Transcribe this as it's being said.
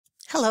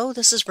Hello,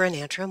 this is Bren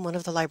Antrim, one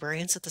of the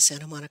librarians at the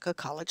Santa Monica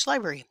College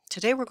Library.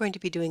 Today we're going to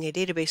be doing a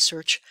database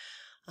search,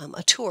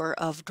 a tour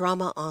of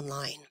Drama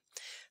Online.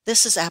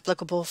 This is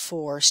applicable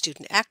for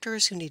student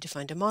actors who need to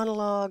find a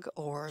monologue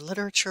or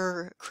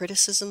literature,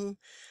 criticism,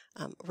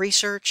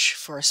 research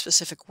for a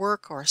specific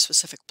work or a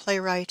specific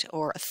playwright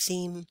or a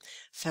theme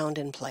found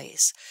in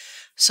plays.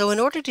 So in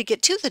order to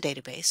get to the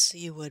database,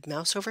 you would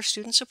mouse over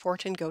Student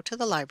Support and go to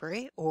the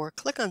library, or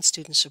click on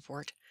Student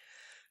Support.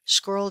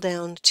 Scroll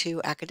down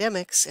to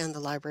Academics, and the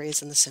library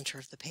is in the center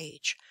of the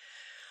page.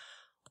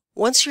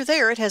 Once you're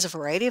there, it has a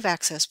variety of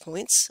access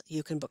points.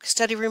 You can book a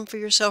study room for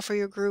yourself or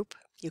your group.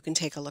 You can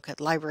take a look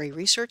at library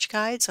research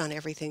guides on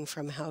everything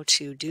from how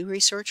to do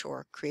research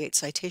or create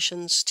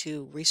citations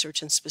to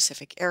research in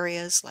specific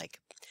areas like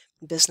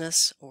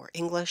business or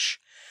English.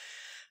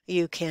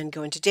 You can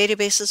go into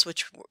databases,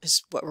 which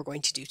is what we're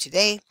going to do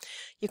today.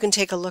 You can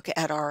take a look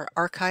at our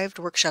archived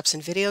workshops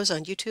and videos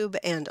on YouTube,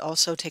 and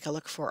also take a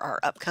look for our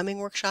upcoming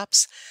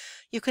workshops.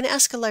 You can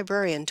ask a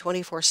librarian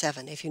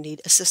 24/7 if you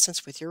need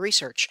assistance with your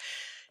research.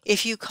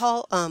 If you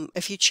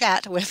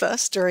chat with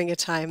us during a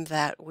time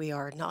that we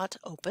are not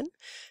open,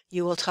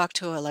 you will talk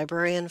to a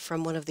librarian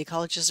from one of the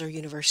colleges or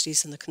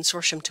universities in the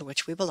consortium to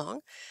which we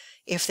belong.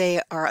 If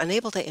they are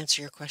unable to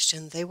answer your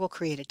question, they will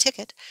create a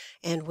ticket,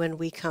 and when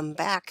we come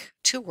back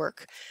to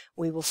work,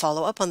 we will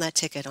follow up on that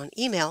ticket on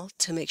email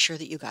to make sure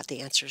that you got the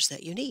answers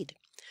that you need.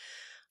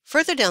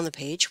 Further down the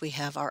page, we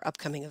have our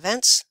upcoming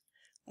events.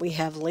 We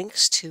have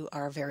links to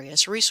our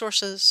various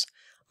resources,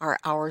 our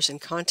hours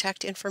and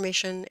contact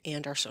information,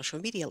 and our social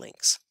media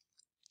links.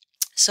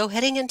 So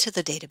heading into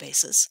the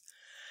databases,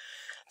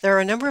 there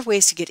are a number of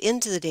ways to get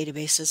into the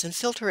databases and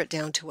filter it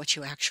down to what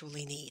you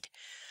actually need.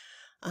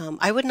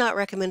 I would not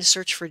recommend a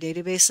search for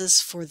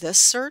databases for this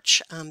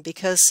search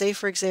because, say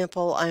for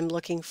example, I'm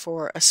looking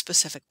for a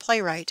specific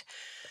playwright.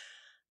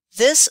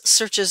 This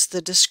searches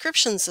the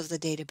descriptions of the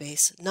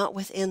database, not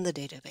within the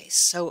database.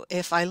 So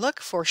if I look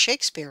for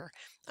Shakespeare,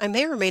 I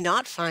may or may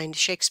not find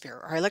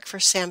Shakespeare, or I look for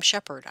Sam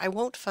Shepard. I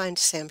won't find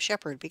Sam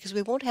Shepard because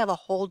we won't have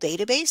a whole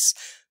database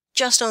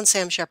just on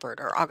Sam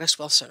Shepard or August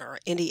Wilson or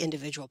any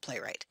individual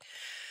playwright.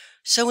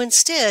 So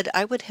instead,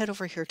 I would head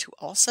over here to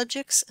All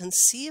Subjects and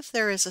see if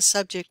there is a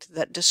subject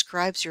that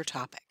describes your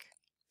topic.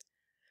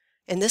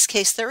 In this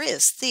case, there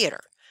is theater.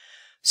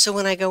 So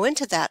when I go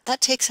into that, that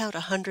takes out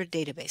 100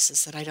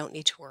 databases that I don't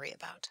need to worry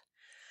about.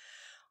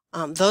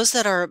 Those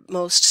that are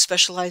most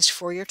specialized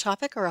for your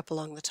topic are up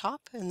along the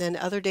top, and then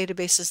other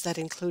databases that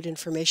include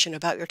information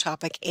about your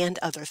topic and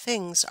other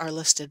things are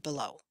listed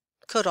below.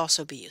 Could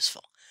also be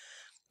useful.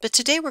 But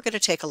today we're going to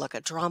take a look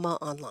at Drama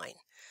Online.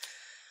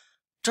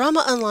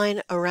 Drama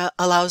Online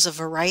allows a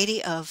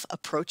variety of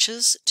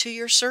approaches to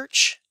your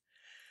search.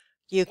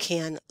 You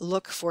can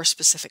look for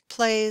specific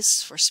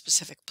plays, for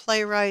specific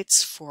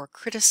playwrights, for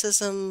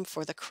criticism,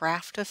 for the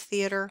craft of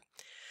theater.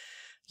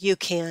 You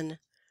can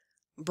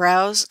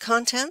browse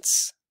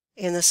contents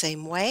in the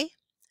same way,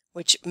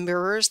 which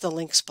mirrors the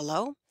links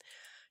below.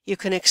 You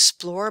can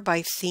explore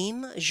by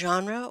theme,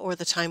 genre, or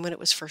the time when it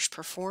was first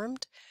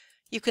performed.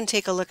 You can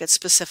take a look at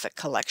specific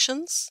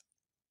collections.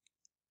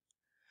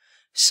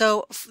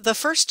 So the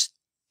first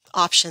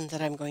option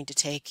that I'm going to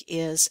take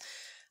is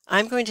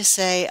I'm going to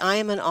say I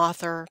am an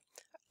author,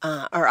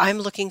 or I'm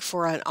looking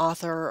for an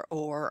author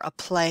or a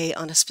play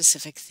on a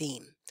specific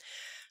theme.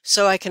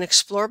 So I can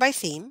explore by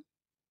theme.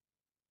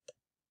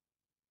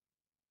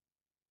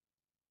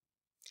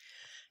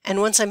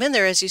 And once I'm in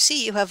there, as you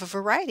see, you have a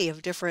variety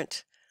of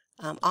different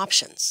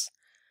options.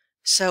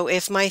 So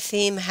if my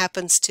theme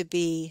happens to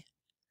be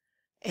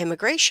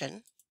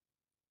immigration,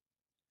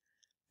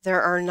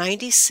 there are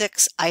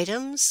 96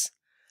 items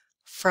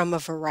from a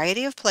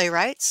variety of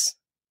playwrights,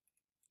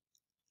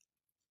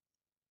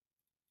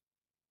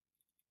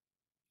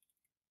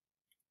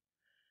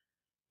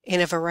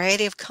 in a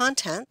variety of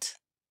content,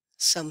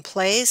 some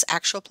plays,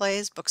 actual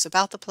plays, books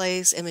about the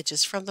plays,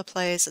 images from the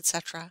plays,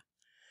 etc.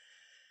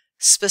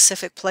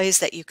 Specific plays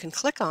that you can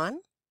click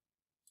on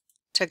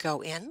to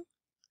go in.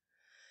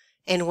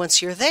 And once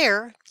you're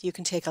there, you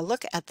can take a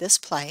look at this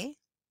play.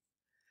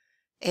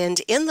 And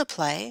in the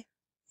play,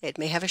 it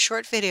may have a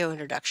short video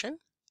introduction.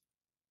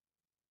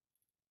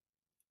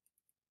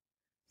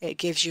 It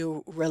gives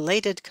you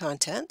related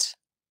content,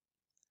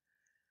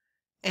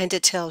 and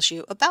it tells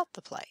you about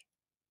the play.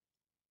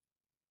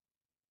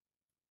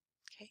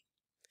 Okay.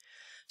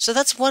 So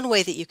that's one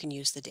way that you can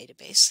use the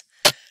database.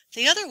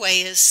 The other way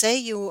is, say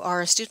you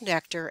are a student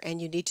actor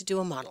and you need to do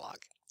a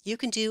monologue. You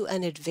can do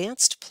an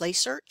advanced play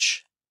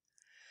search,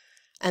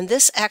 and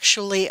this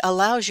actually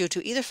allows you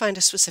to either find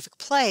a specific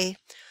play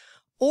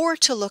or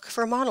to look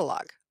for a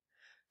monologue.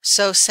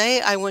 So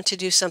say I want to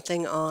do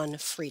something on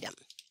freedom.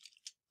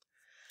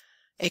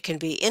 It can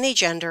be any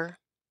gender,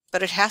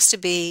 but it has to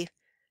be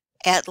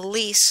at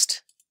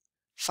least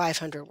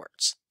 500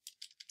 words.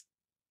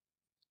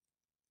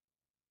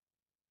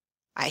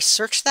 I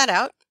search that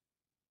out,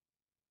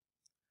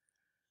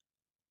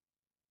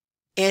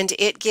 and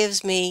it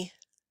gives me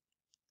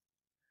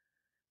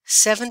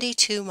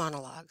 72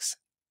 monologues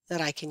that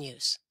I can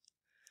use.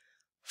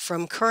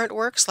 from current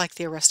works like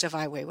The Arrest of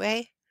Ai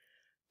Weiwei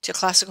to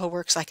classical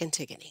works like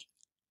Antigone,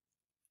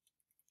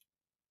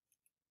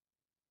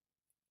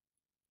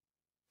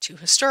 to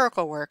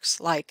historical works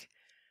like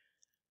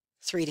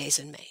 3 Days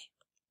in May.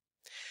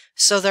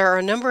 So there are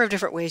a number of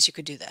different ways you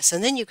could do this.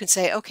 And then you can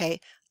say,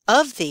 okay,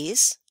 of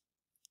these,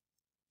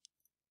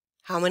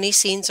 how many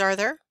scenes are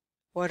there?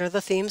 What are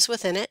the themes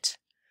within it?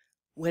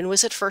 When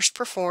was it first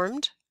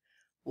performed?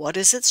 What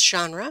is its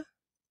genre?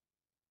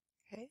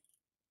 Okay.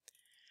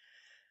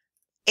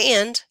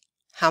 And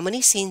how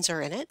many scenes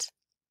are in it?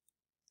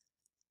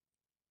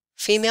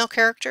 Female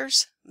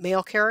characters,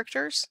 male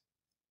characters,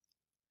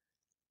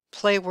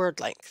 play word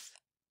length.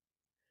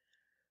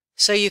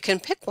 So you can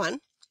pick one.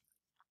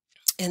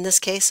 In this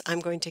case, I'm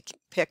going to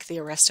pick The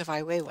Arrest of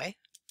Ai Weiwei.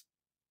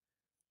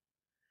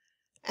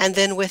 And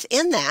then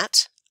within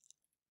that,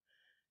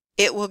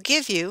 it will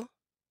give you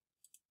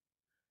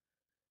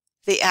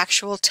the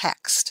actual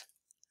text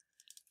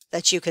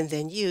that you can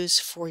then use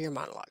for your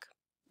monologue.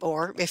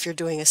 Or if you're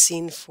doing a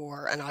scene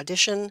for an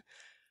audition,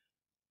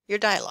 your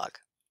dialogue.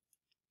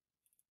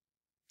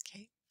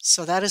 Okay,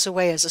 so that is a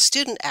way as a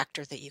student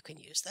actor that you can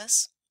use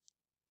this.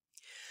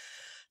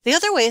 The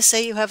other way is,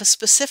 say you have a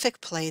specific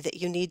play that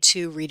you need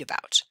to read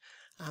about,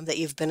 that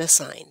you've been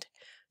assigned.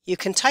 You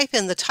can type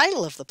in the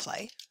title of the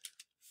play,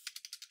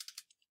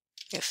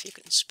 if you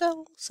can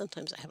spell.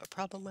 Sometimes I have a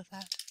problem with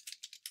that.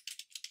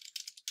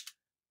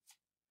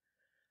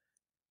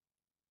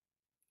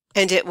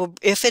 And it will,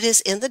 if it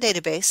is in the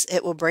database,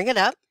 it will bring it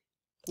up.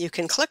 You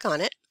can click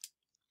on it.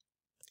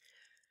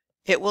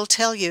 It will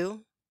tell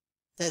you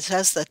that it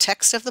has the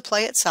text of the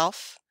play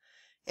itself.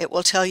 It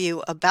will tell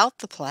you about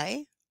the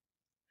play,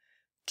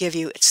 give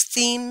you its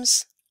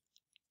themes,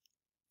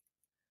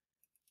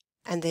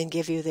 and then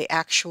give you the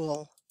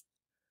actual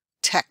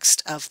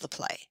text of the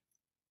play.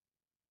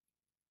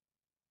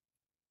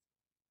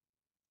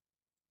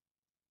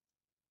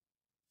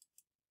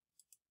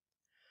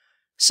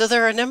 So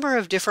there are a number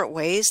of different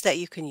ways that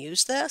you can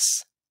use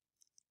this.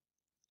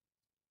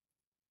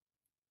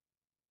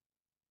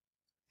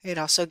 It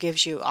also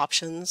gives you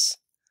options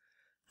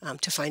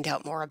to find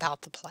out more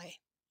about the play.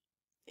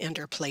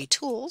 Under Play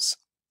Tools,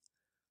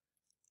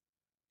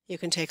 you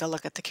can take a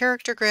look at the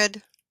character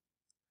grid,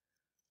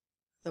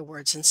 the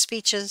words and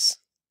speeches,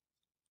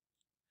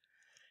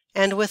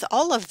 and with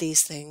all of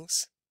these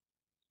things,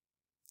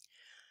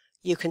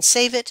 you can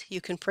save it,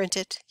 you can print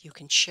it, you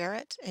can share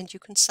it, and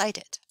you can cite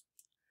it.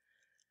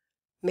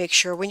 Make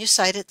sure when you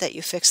cite it that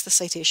you fix the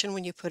citation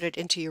when you put it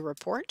into your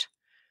report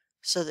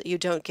so that you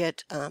don't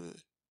get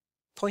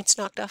points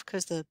knocked off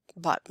because the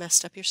bot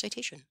messed up your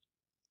citation.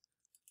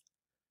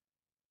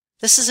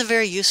 This is a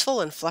very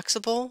useful and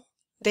flexible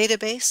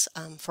database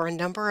for a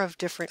number of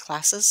different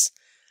classes,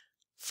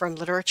 from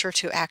literature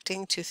to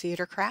acting to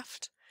theater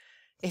craft.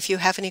 If you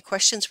have any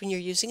questions when you're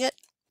using it,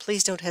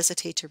 please don't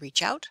hesitate to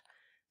reach out,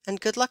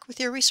 and good luck with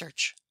your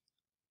research.